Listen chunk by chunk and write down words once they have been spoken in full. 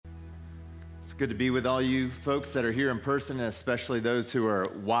It's good to be with all you folks that are here in person, and especially those who are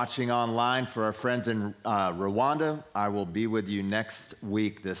watching online. For our friends in Rwanda, I will be with you next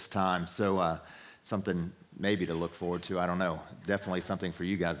week this time. So something maybe to look forward to. I don't know. Definitely something for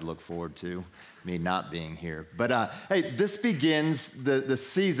you guys to look forward to, me not being here. But hey, this begins the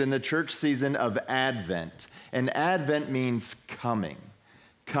season, the church season of Advent. And Advent means coming.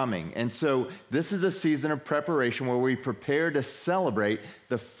 And so this is a season of preparation where we prepare to celebrate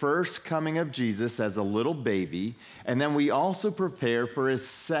the first coming of Jesus as a little baby, and then we also prepare for his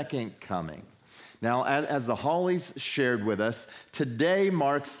second coming. Now, as the Hollies shared with us, today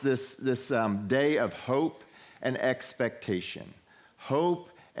marks this day of hope and expectation.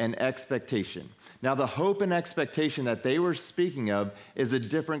 Hope and expectation. Now, the hope and expectation that they were speaking of is a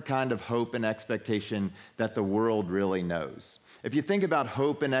different kind of hope and expectation that the world really knows. If you think about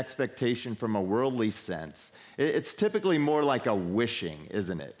hope and expectation from a worldly sense, it's typically more like a wishing,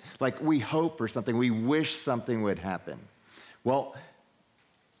 isn't it? Like we hope for something, we wish something would happen. Well,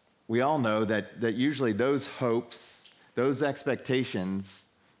 we all know that usually those hopes, those expectations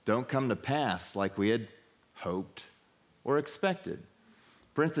don't come to pass like we had hoped or expected.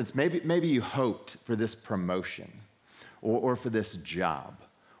 For instance, maybe you hoped for this promotion or for this job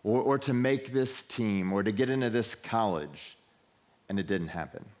or to make this team or to get into this college, and it didn't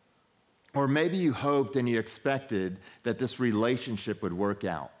happen. Or maybe you hoped and you expected that this relationship would work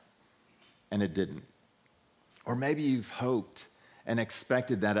out, and it didn't. Or maybe you've hoped and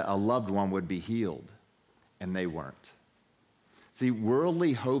expected that a loved one would be healed, and they weren't. See,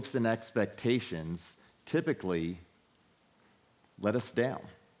 worldly hopes and expectations typically let us down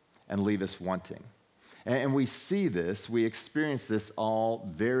and leave us wanting. And we see this, we experience this all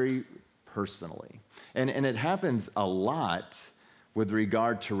very personally. And it happens a lot with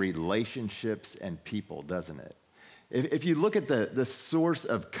regard to relationships and people, doesn't it? If you look at the source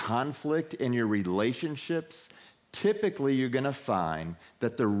of conflict in your relationships, typically you're going to find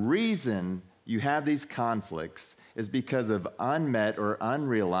that the reason you have these conflicts is because of unmet or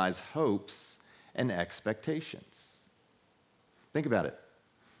unrealized hopes and expectations. Think about it.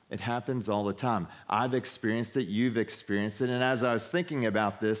 It happens all the time. I've experienced it, you've experienced it, and as I was thinking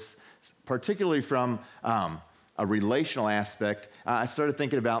about this, particularly from a relational aspect, I started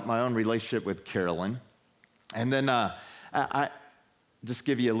thinking about my own relationship with Carolyn. And then I just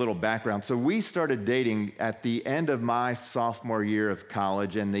give you a little background. So we started dating at the end of my sophomore year of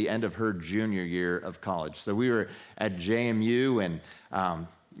college and the end of her junior year of college. So we were at JMU and,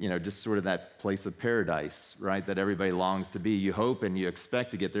 just sort of that place of paradise, right, that everybody longs to be. You hope and you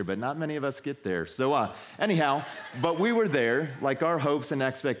expect to get there, but not many of us get there. So anyhow, but we were there, like our hopes and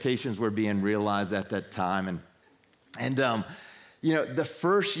expectations were being realized at that time. And the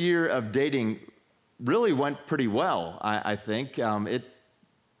first year of dating really went pretty well, I think. It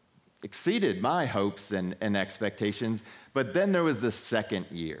exceeded my hopes and expectations, but then there was the second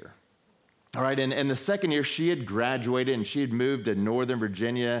year. All right, and the second year, she had graduated and she had moved to Northern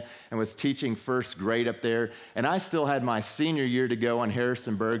Virginia and was teaching first grade up there. And I still had my senior year to go on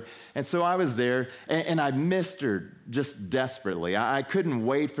Harrisonburg. And so I was there, and I missed her just desperately. I couldn't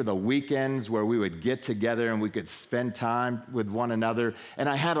wait for the weekends where we would get together and we could spend time with one another. And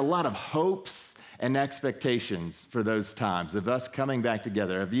I had a lot of hopes and expectations for those times of us coming back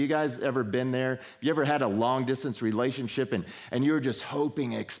together. Have you guys ever been there? Have you ever had a long distance relationship and you're just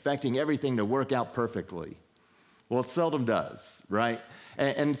hoping, expecting everything to work out perfectly? Well, it seldom does, right?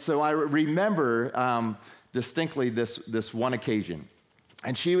 And so I remember distinctly this one occasion.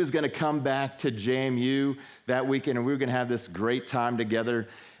 And she was going to come back to JMU that weekend, and we were going to have this great time together.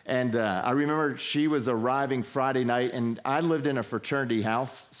 And I remember she was arriving Friday night, and I lived in a fraternity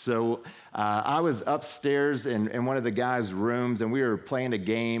house. So I was upstairs in one of the guys' rooms, and we were playing a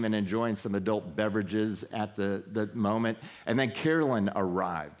game and enjoying some adult beverages at the moment. And then Carolyn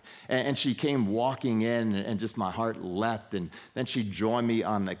arrived, and she came walking in, and just my heart leapt. And then she joined me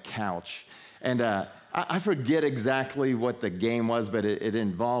on the couch. And I forget exactly what the game was, but it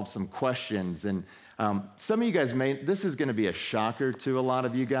involved some questions. And some of you guys this is going to be a shocker to a lot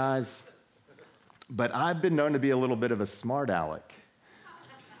of you guys, but I've been known to be a little bit of a smart aleck.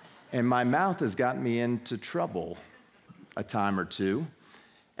 And my mouth has gotten me into trouble a time or two.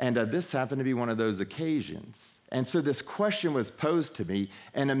 And this happened to be one of those occasions. And so this question was posed to me,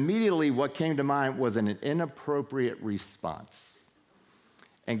 and immediately what came to mind was an inappropriate response.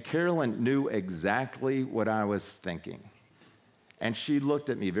 And Carolyn knew exactly what I was thinking. And she looked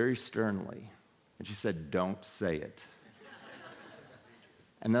at me very sternly. And she said, "Don't say it."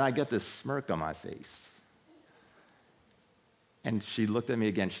 And then I got this smirk on my face. And she looked at me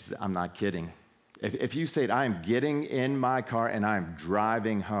again. She said, "I'm not kidding. If you say it, I am getting in my car and I'm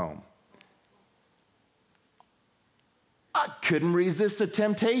driving home." I couldn't resist the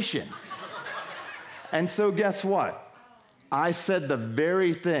temptation. And so guess what? I said the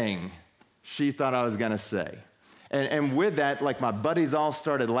very thing she thought I was going to say. And with that, like my buddies all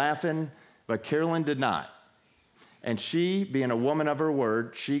started laughing, but Carolyn did not. And she, being a woman of her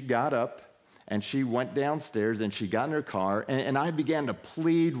word, she got up and she went downstairs and she got in her car. And I began to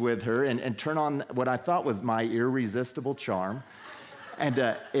plead with her and turn on what I thought was my irresistible charm. And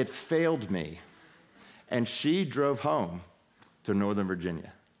it failed me. And she drove home to Northern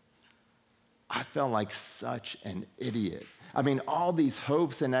Virginia. I felt like such an idiot. I mean, all these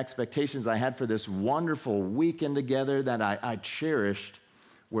hopes and expectations I had for this wonderful weekend together that I cherished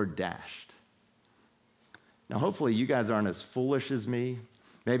were dashed. Now, hopefully you guys aren't as foolish as me.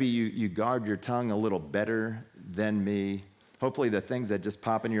 Maybe you guard your tongue a little better than me. Hopefully the things that just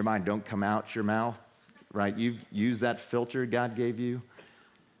pop in your mind don't come out your mouth, right? You've used that filter God gave you.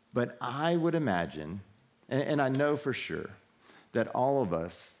 But I would imagine, and I know for sure, that all of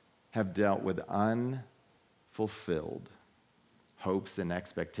us have dealt with unfulfilled hopes and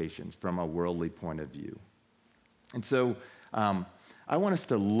expectations from a worldly point of view. And so I want us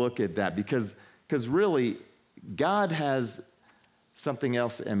to look at that because really, God has something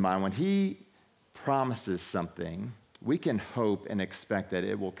else in mind. When he promises something, we can hope and expect that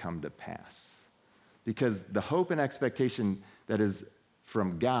it will come to pass. Because the hope and expectation that is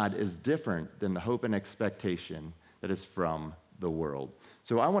from God is different than the hope and expectation that is from the world.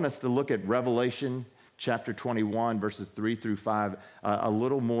 So I want us to look at Revelation chapter 21, verses 3 through 5, a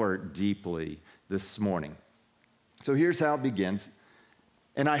little more deeply this morning. So here's how it begins.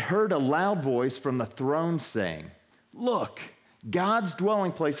 And I heard a loud voice from the throne saying, "Look, God's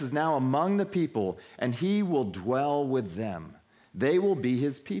dwelling place is now among the people, and he will dwell with them. They will be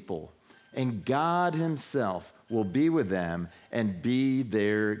his people, and God himself will be with them and be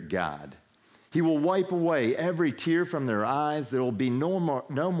their God. He will wipe away every tear from their eyes. There will be no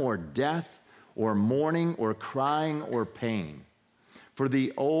more death or mourning or crying or pain, for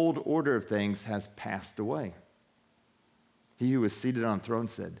the old order of things has passed away." He who was seated on the throne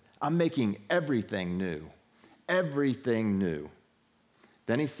said, "I'm making everything new, everything new."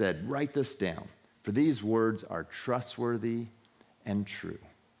 Then he said, "Write this down, for these words are trustworthy and true."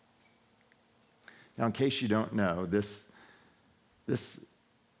 Now, in case you don't know, this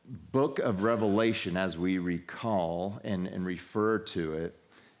book of Revelation, as we recall and refer to it,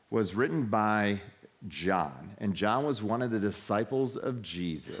 was written by John. And John was one of the disciples of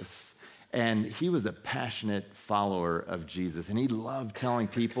Jesus. And he was a passionate follower of Jesus. And he loved telling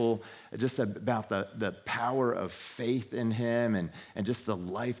people just about the power of faith in him and just the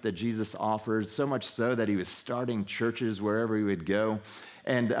life that Jesus offers, so much so that he was starting churches wherever he would go.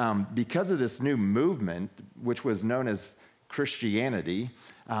 And because of this new movement, which was known as Christianity,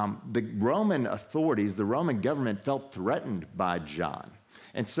 the Roman authorities, the Roman government felt threatened by John.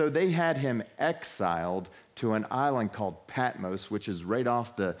 And so they had him exiled to an island called Patmos, which is right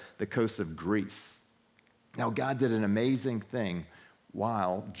off the coast of Greece. Now, God did an amazing thing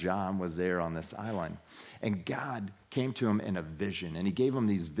while John was there on this island. And God came to him in a vision, and he gave him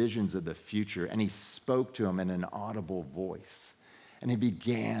these visions of the future, and he spoke to him in an audible voice. And he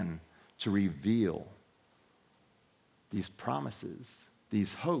began to reveal these promises,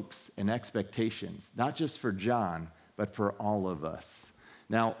 these hopes and expectations, not just for John, but for all of us.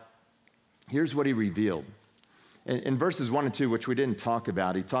 Now, here's what he revealed. In verses 1 and 2, which we didn't talk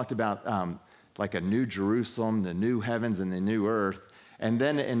about, he talked about like a new Jerusalem, the new heavens and the new earth. And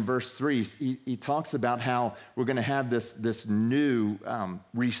then in verse 3, he talks about how we're going to have this new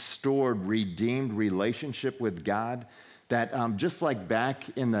restored, redeemed relationship with God that just like back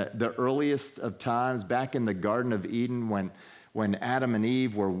in the earliest of times, back in the Garden of Eden when Adam and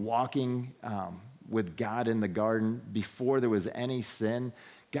Eve were walking with God in the garden before there was any sin,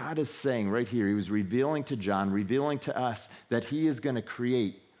 God is saying right here, he was revealing to John, revealing to us that he is going to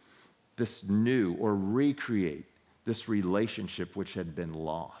create this new or recreate this relationship which had been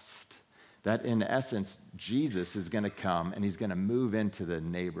lost. That in essence, Jesus is going to come and he's going to move into the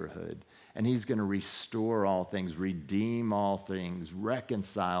neighborhood and he's going to restore all things, redeem all things,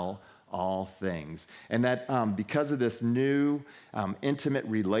 reconcile all things. And that because of this new intimate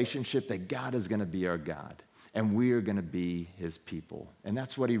relationship, that God is going to be our God. And we are going to be his people. And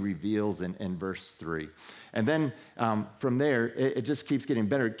that's what he reveals in verse 3. And then from there, it just keeps getting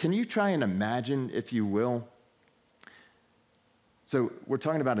better. Can you try and imagine, if you will? So we're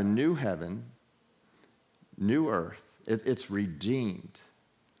talking about a new heaven, new earth. It's redeemed.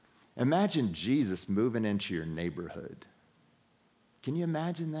 Imagine Jesus moving into your neighborhood. Can you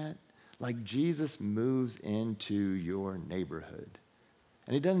imagine that? Like Jesus moves into your neighborhood.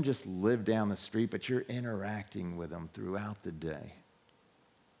 And he doesn't just live down the street, but you're interacting with him throughout the day.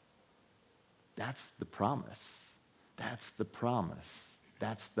 That's the promise. That's the promise.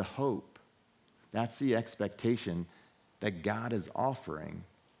 That's the hope. That's the expectation that God is offering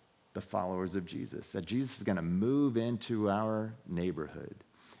the followers of Jesus, that Jesus is going to move into our neighborhood,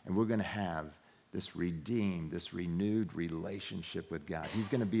 and we're going to have this redeemed, this renewed relationship with God. He's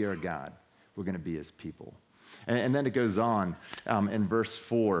going to be our God. We're going to be his people. And then it goes on in verse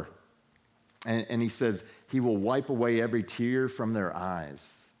 4, and he says, he will wipe away every tear from their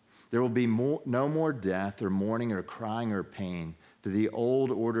eyes. There will be no more death or mourning or crying or pain, for the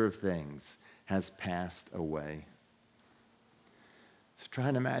old order of things has passed away. So try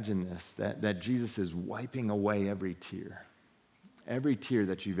and imagine this, that Jesus is wiping away every tear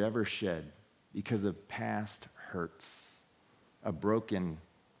that you've ever shed because of past hurts, of broken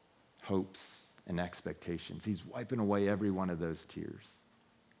hopes and expectations. He's wiping away every one of those tears.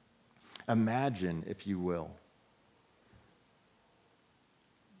 Imagine, if you will,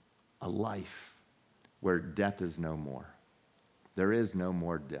 a life where death is no more. There is no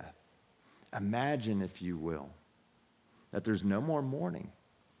more death. Imagine, if you will, that there's no more mourning.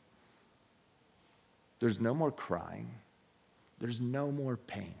 There's no more crying. There's no more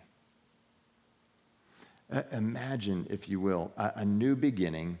pain. Imagine, if you will, a new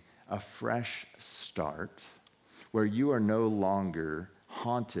beginning, a fresh start, where you are no longer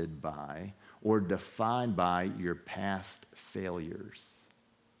haunted by or defined by your past failures.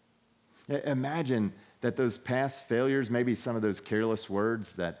 Imagine that those past failures, maybe some of those careless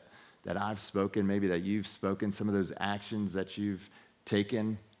words that I've spoken, maybe that you've spoken, some of those actions that you've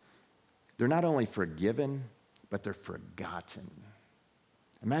taken, they're not only forgiven, but they're forgotten.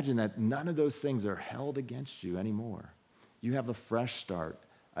 Imagine that none of those things are held against you anymore. You have a fresh start,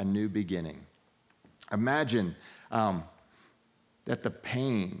 a new beginning. Imagine that the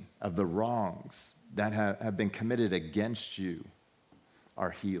pain of the wrongs that have been committed against you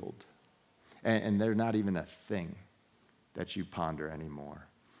are healed. And they're not even a thing that you ponder anymore.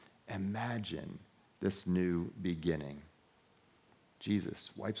 Imagine this new beginning.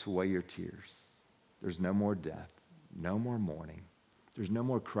 Jesus wipes away your tears. There's no more death, no more mourning. There's no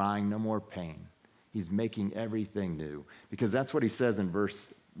more crying, no more pain. He's making everything new. Because that's what he says in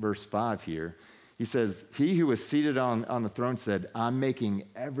verse 5 here. He says, he who was seated on the throne said, I'm making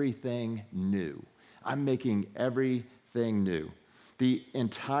everything new. I'm making everything new. The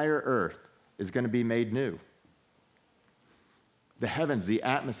entire earth is going to be made new. The heavens, the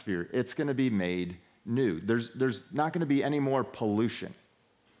atmosphere, it's going to be made new. There's not going to be any more pollution.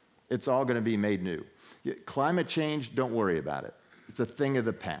 It's all going to be made new. Climate change, don't worry about it. It's a thing of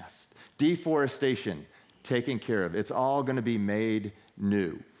the past. Deforestation, taken care of. It's all going to be made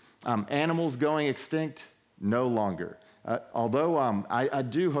new. Animals going extinct, no longer. Although I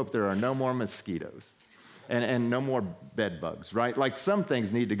do hope there are no more mosquitoes. And no more bed bugs, right? Like some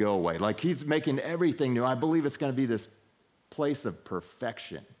things need to go away. Like he's making everything new. I believe it's going to be this place of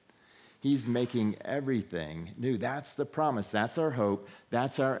perfection. He's making everything new. That's the promise. That's our hope.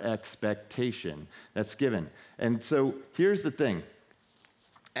 That's our expectation that's given. And so here's the thing.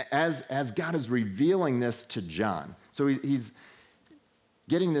 As God is revealing this to John, so he's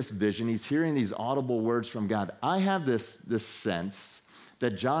getting this vision. He's hearing these audible words from God. I have this sense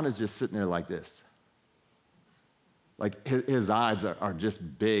that John is just sitting there like this. Like his eyes are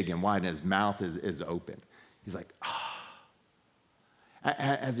just big and wide, and his mouth is open. He's like,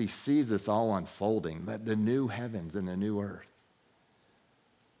 as he sees this all unfolding, the new heavens and the new earth.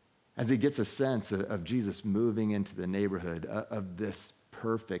 As he gets a sense of Jesus moving into the neighborhood of this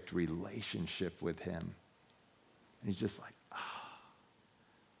perfect relationship with him. And he's just like,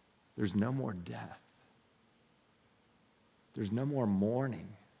 there's no more death. There's no more mourning.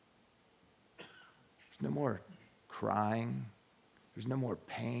 There's no more crying. There's no more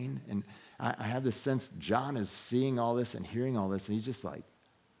pain. And I have this sense John is seeing all this and hearing all this, and he's just like,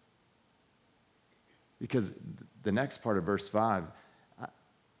 because the next part of verse 5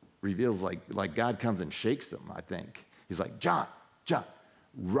 reveals like God comes and shakes him, I think. He's like, John,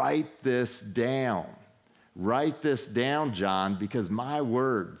 write this down. Write this down, John, because my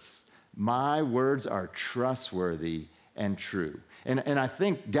words are trustworthy and true. And I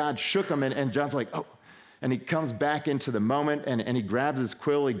think God shook him, and John's like, oh. And he comes back into the moment, and he grabs his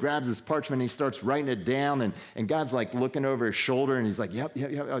quill, he grabs his parchment, and he starts writing it down, and God's like looking over his shoulder, and he's like, yep,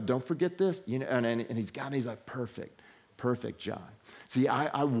 don't forget this. You know, and he's like, perfect, John. See,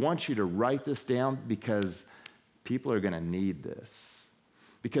 I want you to write this down because people are going to need this.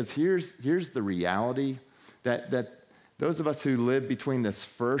 Because here's the reality that those of us who live between this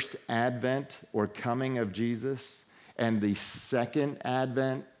first advent or coming of Jesus and the second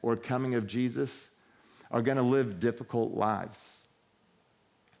advent or coming of Jesus are going to live difficult lives.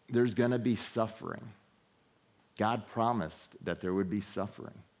 There's going to be suffering. God promised that there would be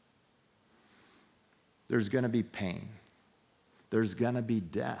suffering. There's going to be pain. There's going to be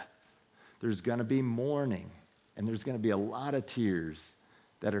death. There's going to be mourning. And there's going to be a lot of tears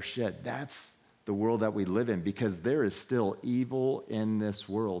that are shed. That's the world that we live in, because there is still evil in this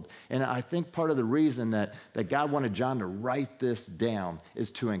world. And I think part of the reason that God wanted John to write this down is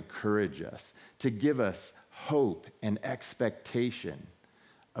to encourage us, to give us hope and expectation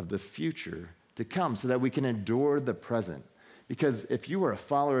of the future to come so that we can endure the present. Because if you are a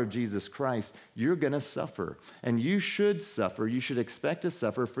follower of Jesus Christ, you're going to suffer. And you should suffer. You should expect to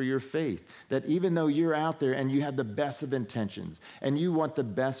suffer for your faith. That even though you're out there and you have the best of intentions and you want the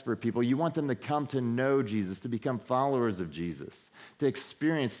best for people, you want them to come to know Jesus, to become followers of Jesus, to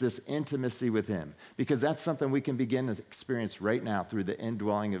experience this intimacy with him. Because that's something we can begin to experience right now through the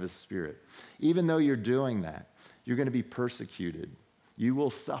indwelling of his Spirit. Even though you're doing that, you're going to be persecuted. You will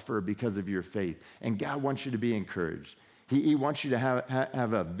suffer because of your faith. And God wants you to be encouraged. He wants you to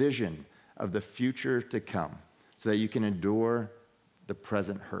have a vision of the future to come so that you can endure the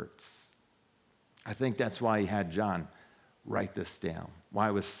present hurts. I think that's why he had John write this down, why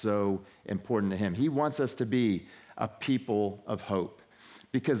it was so important to him. He wants us to be a people of hope,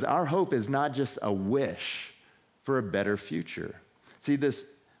 because our hope is not just a wish for a better future. See, this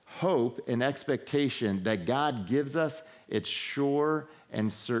hope and expectation that God gives us, it's sure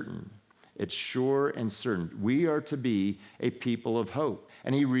and certain. It's sure and certain. We are to be a people of hope.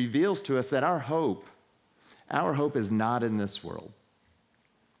 And he reveals to us that our hope is not in this world.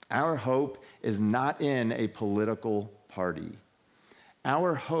 Our hope is not in a political party.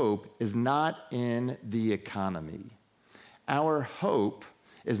 Our hope is not in the economy. Our hope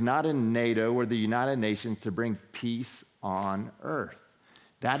is not in NATO or the United Nations to bring peace on earth.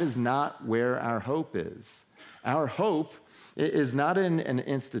 That is not where our hope is. Our hope is not in an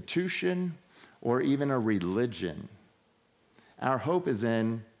institution or even a religion. Our hope is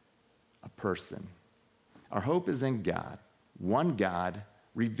in a person. Our hope is in God, one God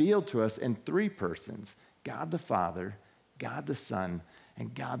revealed to us in three persons: God the Father, God the Son,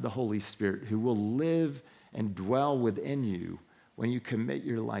 and God the Holy Spirit, who will live and dwell within you when you commit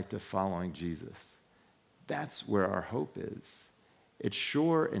your life to following Jesus. That's where our hope is. It's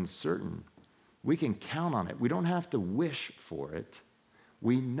sure and certain. We can count on it. We don't have to wish for it.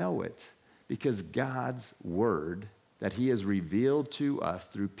 We know it because God's word that he has revealed to us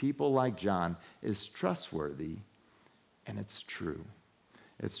through people like John is trustworthy and it's true.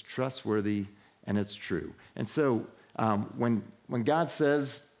 It's trustworthy and it's true. And so when God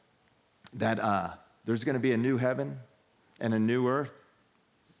says that there's going to be a new heaven and a new earth,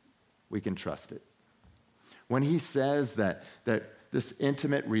 we can trust it. When he says that this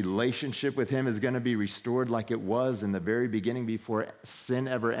intimate relationship with him is going to be restored like it was in the very beginning before sin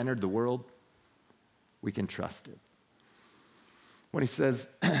ever entered the world, we can trust it. When he says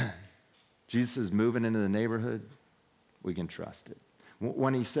Jesus is moving into the neighborhood, we can trust it.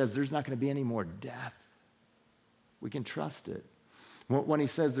 When he says there's not going to be any more death, we can trust it. When he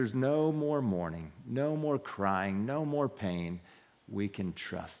says there's no more mourning, no more crying, no more pain, we can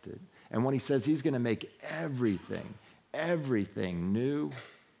trust it. And when he says he's going to make everything new,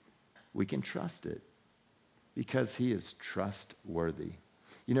 we can trust it because he is trustworthy.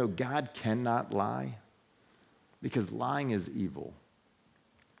 You know, God cannot lie because lying is evil,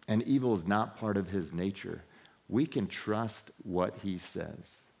 and evil is not part of his nature. We can trust what he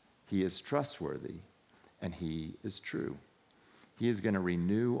says. He is trustworthy, and he is true. He is going to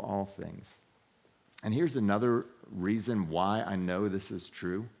renew all things. And here's another reason why I know this is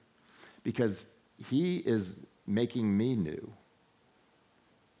true, because he is making me new.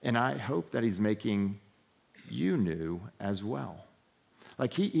 And I hope that he's making you new as well.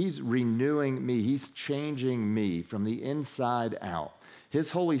 Like he's renewing me. He's changing me from the inside out.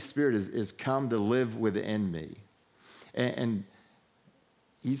 His Holy Spirit is come to live within me. And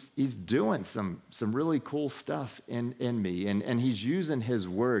he's doing some really cool stuff in me. And he's using his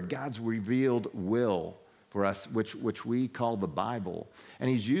word, God's revealed will for us, which we call the Bible. And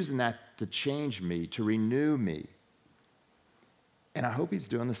he's using that to change me, to renew me. And I hope he's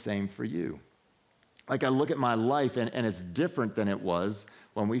doing the same for you. Like I look at my life, and it's different than it was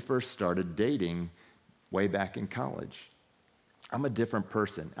when we first started dating way back in college. I'm a different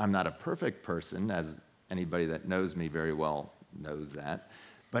person. I'm not a perfect person, as anybody that knows me very well knows that.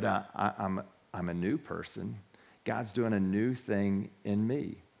 But I'm a new person. God's doing a new thing in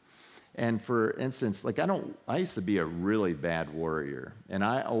me. And for instance, like I used to be a really bad worrier, and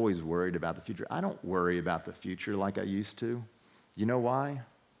I always worried about the future. I don't worry about the future like I used to. You know why?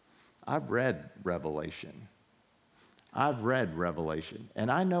 I've read Revelation.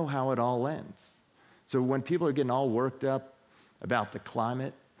 And I know how it all ends. So when people are getting all worked up about the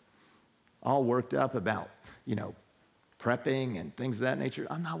climate, all worked up about, prepping and things of that nature,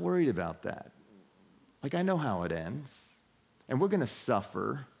 I'm not worried about that. Like, I know how it ends. And we're going to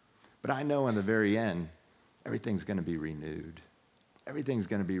suffer, but I know in the very end, everything's going to be renewed. Everything's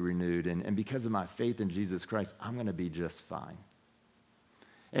going to be renewed. And because of my faith in Jesus Christ, I'm going to be just fine.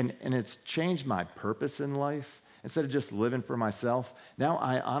 And it's changed my purpose in life. Instead of just living for myself, now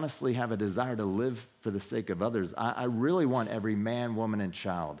I honestly have a desire to live for the sake of others. I really want every man, woman, and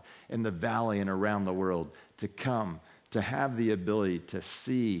child in the valley and around the world to come, to have the ability to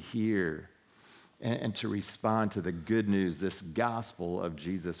see, hear, and to respond to the good news, this gospel of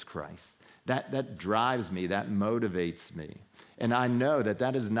Jesus Christ. That drives me, that motivates me. And I know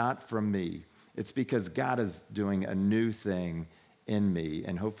that is not from me. It's because God is doing a new thing in me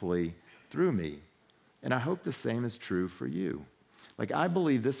and hopefully through me. And I hope the same is true for you. Like, I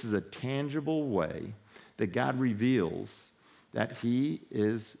believe this is a tangible way that God reveals that he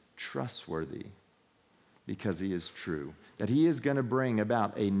is trustworthy because he is true, that he is going to bring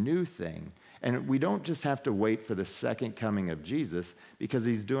about a new thing. And we don't just have to wait for the second coming of Jesus because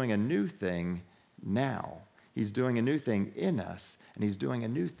he's doing a new thing now. He's doing a new thing in us, and he's doing a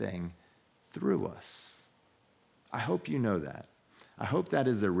new thing through us. I hope you know that. I hope that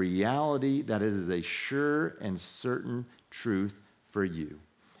is a reality, that it is a sure and certain truth for you.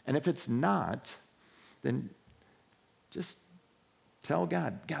 And if it's not, then just tell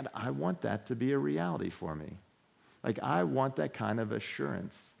God, God, I want that to be a reality for me. Like, I want that kind of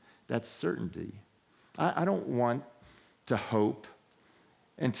assurance, that certainty. I don't want to hope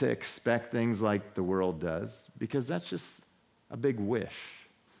and to expect things like the world does, because that's just a big wish.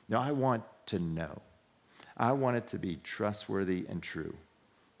 No, I want to know. I want it to be trustworthy and true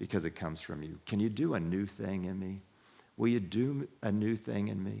because it comes from you. Can you do a new thing in me? Will you do a new thing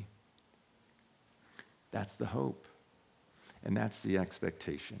in me? That's the hope, and that's the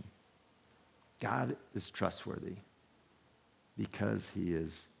expectation. God is trustworthy because he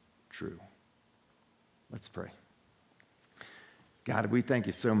is true. Let's pray. God, we thank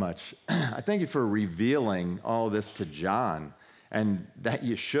you so much. I thank you for revealing all this to John and that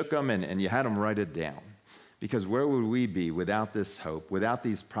you shook him and you had him write it down. Because where would we be without this hope, without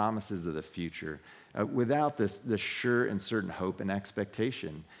these promises of the future, without this sure and certain hope and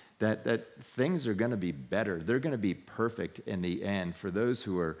expectation that things are going to be better. They're going to be perfect in the end for those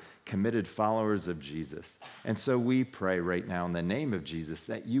who are committed followers of Jesus. And so we pray right now in the name of Jesus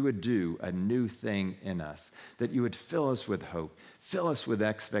that you would do a new thing in us, that you would fill us with hope, fill us with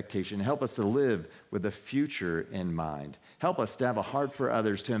expectation, help us to live with a future in mind. Help us to have a heart for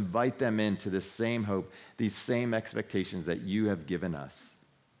others, to invite them into this same hope, these same expectations that you have given us.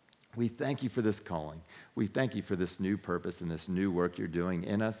 We thank you for this calling. We thank you for this new purpose and this new work you're doing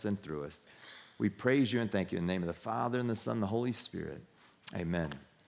in us and through us. We praise you and thank you in the name of the Father and the Son and the Holy Spirit. Amen.